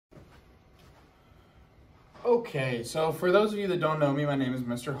Okay, so for those of you that don't know me, my name is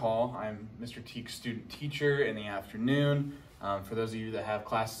Mr. Hall. I'm Mr. Teak's student teacher in the afternoon. For those of you that have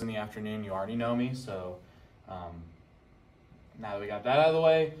classes in the afternoon, you already know me. So now that we got that out of the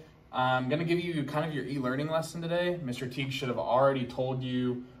way, I'm going to give you kind of your e-learning lesson today. Mr. Teak should have already told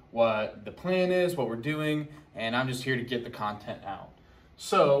you what the plan is, what we're doing, and I'm just here to get the content out.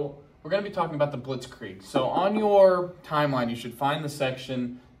 So we're going to be talking about the Blitzkrieg. So on your timeline, you should find the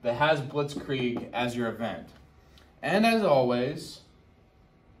section that has Blitzkrieg as your event. And as always,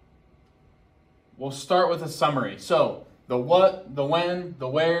 we'll start with a summary. So the what, the when, the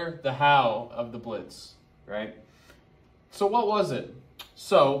where, the how of the Blitz, right? So what was it?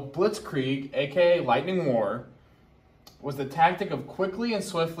 So Blitzkrieg, aka Lightning War, was the tactic of quickly and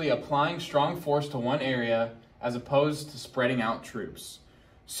swiftly applying strong force to one area as opposed to spreading out troops.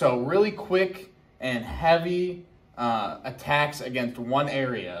 So really quick and heavy attacks against one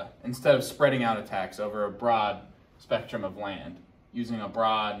area instead of spreading out attacks over a broad spectrum of land using a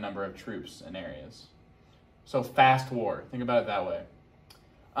broad number of troops and areas. So fast war, think about it that way.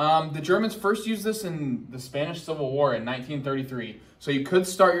 The Germans first used this in the Spanish Civil War in 1933. So you could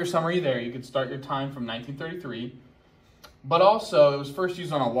start your summary there. You could start your time from 1933. But also it was first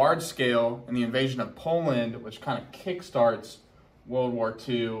used on a large scale in the invasion of Poland, which kind of kickstarts World War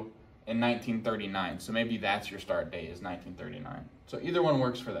II in 1939. So maybe that's your start date, is 1939. So either one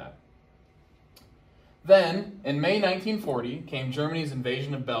works for that. Then, in May 1940, came Germany's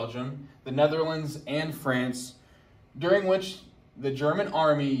invasion of Belgium, the Netherlands, and France, during which the German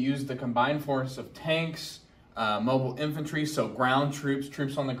army used the combined force of tanks, mobile infantry, so ground troops,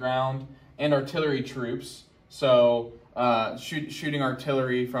 troops on the ground, and artillery troops. So shooting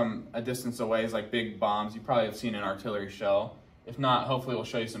artillery from a distance away is like big bombs. You probably have seen an artillery shell. If not, hopefully we'll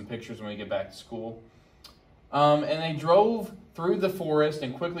show you some pictures when we get back to school. And they drove through the forest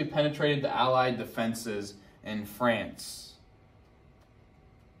and quickly penetrated the Allied defenses in France.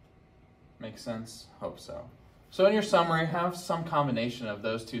 Make sense? Hope so. So in your summary, have some combination of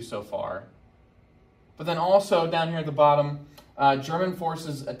those two so far. But then also down here at the bottom, German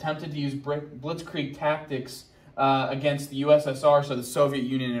forces attempted to use Blitzkrieg tactics against the USSR, so the Soviet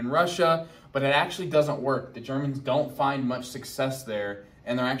Union and Russia, but it actually doesn't work. The Germans don't find much success there,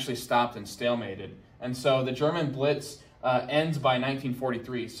 and they're actually stopped and stalemated. And so the German Blitz ends by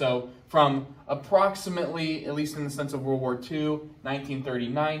 1943. So from approximately, at least in the sense of World War II,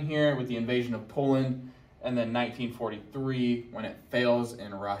 1939 here with the invasion of Poland, and then 1943 when it fails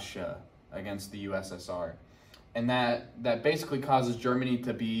in Russia against the USSR. And that basically causes Germany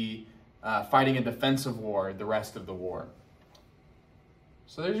to be fighting a defensive war the rest of the war.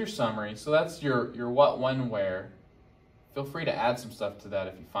 So there's your summary. So that's your what, when, where. Feel free to add some stuff to that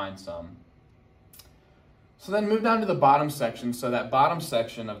if you find some. So then move down to the bottom section. So that bottom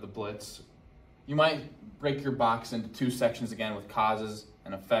section of the Blitz, you might break your box into two sections again with causes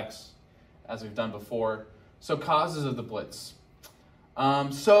and effects, as we've done before. So causes of the Blitz.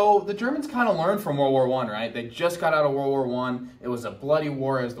 So the Germans kind of learned from World War I, right? They just got out of World War I. It was a bloody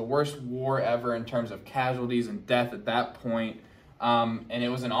war. It was the worst war ever in terms of casualties and death at that point. And it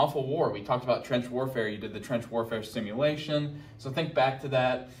was an awful war. We talked about trench warfare. You did the trench warfare simulation. So think back to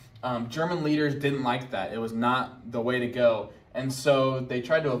that. German leaders didn't like that. It was not the way to go. And so they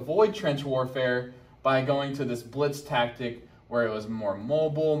tried to avoid trench warfare by going to this Blitz tactic where it was more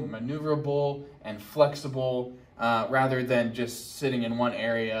mobile, maneuverable, and flexible, rather than just sitting in one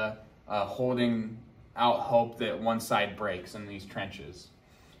area, holding out hope that one side breaks in these trenches.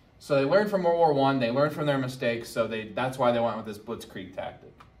 So they learned from World War I, they learned from their mistakes, so that's why they went with this Blitzkrieg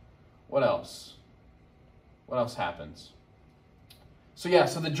tactic. What else? What else happens? So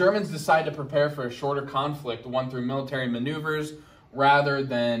the Germans decide to prepare for a shorter conflict, one through military maneuvers, rather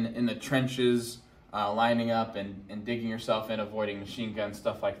than in the trenches, lining up and digging yourself in, avoiding machine guns,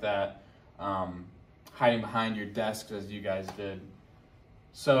 stuff like that, hiding behind your desks as you guys did.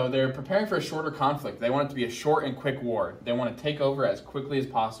 So they're preparing for a shorter conflict. They want it to be a short and quick war. They want to take over as quickly as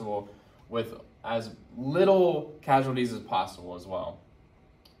possible with as little casualties as possible as well.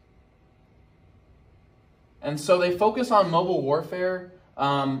 And so they focus on mobile warfare.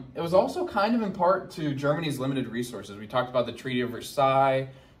 It was also kind of in part to Germany's limited resources. We talked about the Treaty of Versailles,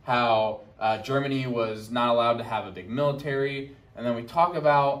 how Germany was not allowed to have a big military. And then we talk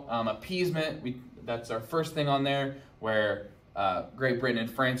about appeasement. That's our first thing on there, where Great Britain and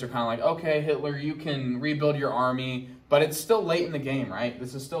France are kind of like, okay, Hitler, you can rebuild your army, but it's still late in the game, right?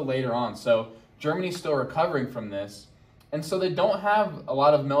 This is still later on. So Germany's still recovering from this. And so they don't have a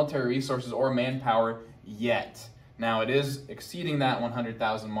lot of military resources or manpower yet. Now, it is exceeding that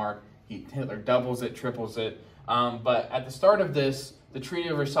 100,000 mark. Hitler doubles it, triples it. But at the start of this, the Treaty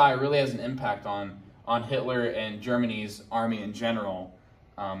of Versailles really has an impact on on Hitler and Germany's army in general.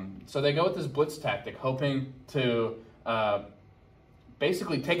 So they go with this blitz tactic, hoping to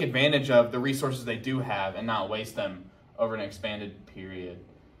basically take advantage of the resources they do have and not waste them over an expanded period.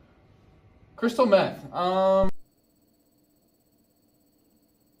 Crystal meth.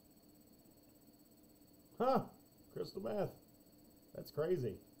 Crystal meth. That's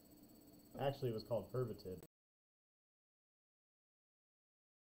crazy. Actually, it was called Pervitin.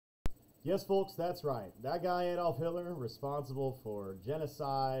 Yes, folks, that's right. That guy, Adolf Hitler, responsible for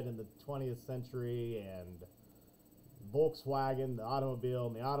genocide in the 20th century and Volkswagen, the automobile,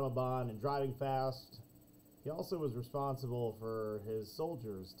 and the Autobahn, and driving fast. He also was responsible for his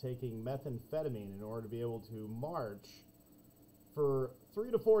soldiers taking methamphetamine in order to be able to march for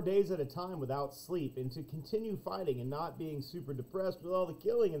 3 to 4 days at a time without sleep and to continue fighting and not being super depressed with all the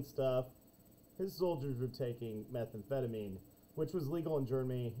killing and stuff. His soldiers were taking methamphetamine, which was legal in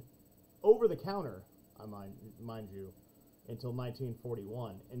Germany over the counter, mind you, until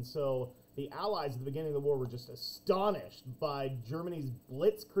 1941. And so the Allies at the beginning of the war were just astonished by Germany's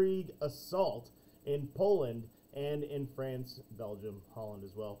Blitzkrieg assault in Poland and in France, Belgium, Holland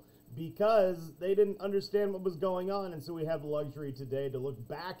as well, because they didn't understand what was going on. And so we have the luxury today to look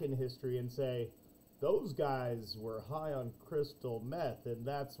back in history and say, those guys were high on crystal meth, and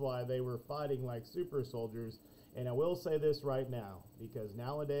that's why they were fighting like super soldiers. And I will say this right now, because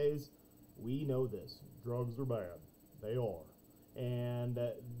nowadays, we know this. Drugs are bad. They are. And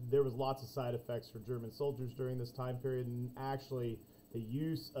there was lots of side effects for German soldiers during this time period, and actually the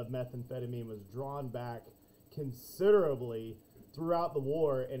use of methamphetamine was drawn back considerably throughout the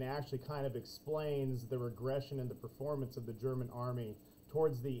war, and actually kind of explains the regression in the performance of the German army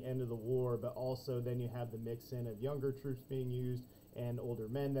towards the end of the war. But also then you have the mix-in of younger troops being used and older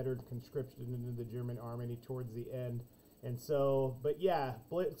men that are conscripted into the German army towards the end. And so, but yeah,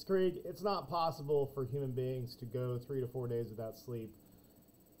 Blitzkrieg, it's not possible for human beings to go 3 to 4 days without sleep,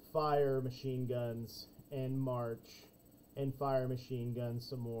 fire machine guns, and march, and fire machine guns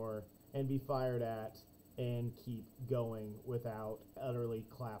some more, and be fired at, and keep going without utterly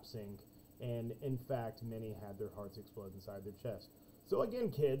collapsing. And in fact, many had their hearts explode inside their chest. So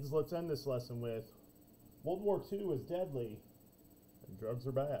again, kids, let's end this lesson with World War II is deadly, and drugs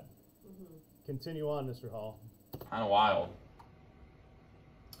are bad. Continue on, Mr. Hall. Kind of wild.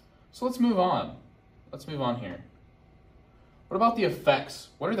 So let's move on. Let's move on here. What about the effects?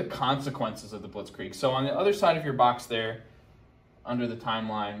 What are the consequences of the Blitzkrieg? So on the other side of your box there, under the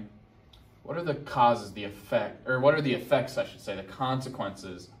timeline, what are the causes, the effect, or what are the effects, I should say, the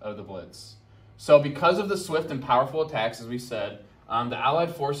consequences of the Blitz? So because of the swift and powerful attacks, as we said, the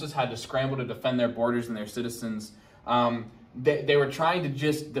Allied forces had to scramble to defend their borders and their citizens. They were trying to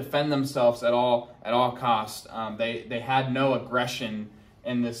just defend themselves at all costs. They had no aggression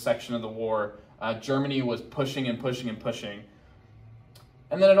in this section of the war. Germany was pushing and pushing and pushing.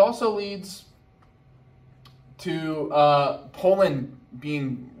 And then it also leads to Poland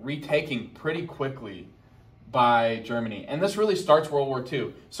being retaken pretty quickly by Germany. And this really starts World War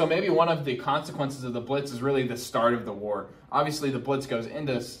II. So maybe one of the consequences of the Blitz is really the start of the war. Obviously, the Blitz goes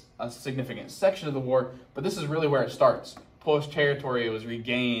into a significant section of the war, but this is really where it starts. Polish territory was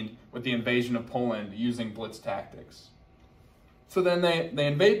regained with the invasion of Poland using Blitz tactics. So then they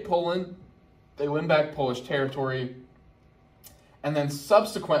invade Poland, they win back Polish territory, and then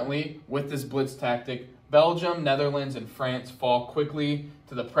subsequently, with this Blitz tactic, Belgium, Netherlands, and France fall quickly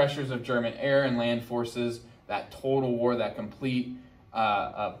to the pressures of German air and land forces, that total war, that complete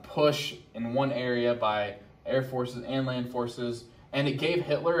push in one area by air forces and land forces. And it gave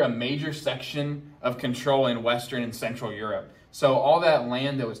Hitler a major section of control in Western and Central Europe. So all that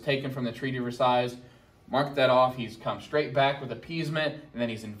land that was taken from the Treaty of Versailles, marked that off. He's come straight back with appeasement, and then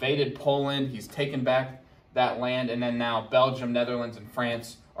he's invaded Poland. He's taken back that land, and then now Belgium, Netherlands, and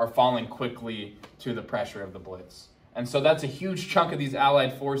France are falling quickly to the pressure of the Blitz. And so that's a huge chunk of these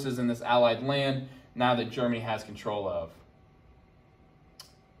Allied forces in this Allied land now that Germany has control of.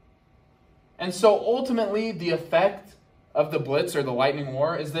 And so ultimately, the effect of the Blitz, or the Lightning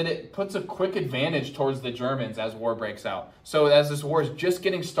War, is that it puts a quick advantage towards the Germans as war breaks out. So as this war is just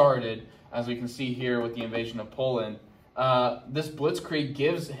getting started, as we can see here with the invasion of Poland, this Blitzkrieg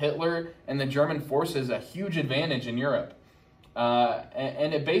gives Hitler and the German forces a huge advantage in Europe.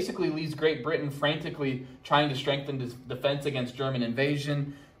 And it basically leaves Great Britain frantically trying to strengthen its defense against German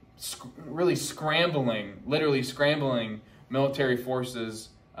invasion, literally scrambling military forces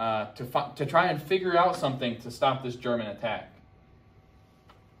to try and figure out something to stop this German attack.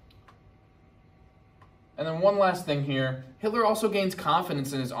 And then one last thing here, Hitler also gains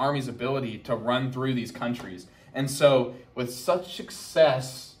confidence in his army's ability to run through these countries. And so with such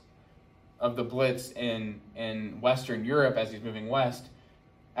success of the Blitz in Western Europe as he's moving west,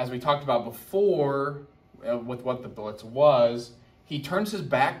 as we talked about before with what the Blitz was, he turns his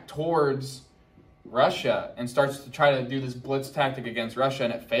back towards Russia and starts to try to do this Blitz tactic against Russia,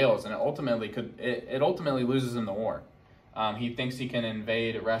 and it fails, and it ultimately loses him the war. He thinks he can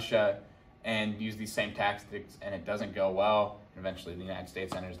invade Russia and use these same tactics, and it doesn't go well. Eventually, the United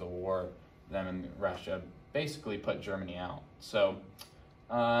States enters the war. Them and Russia basically put Germany out. So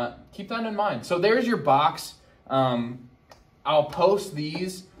keep that in mind. So there's your box. I'll post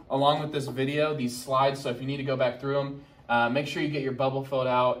these along with this video, these slides, so if you need to go back through them, make sure you get your bubble filled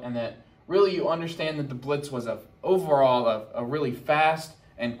out, and that really you understand that the Blitz was overall a really fast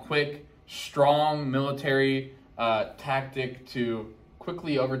and quick, strong military tactic to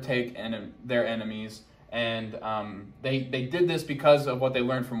quickly overtake their enemies. And they did this because of what they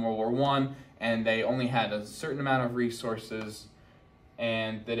learned from World War I, and they only had a certain amount of resources,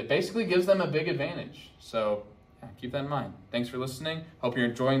 and that it basically gives them a big advantage. So yeah, keep that in mind. Thanks for listening. Hope you're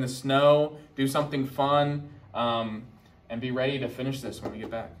enjoying the snow. Do something fun, and be ready to finish this when we get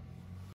back.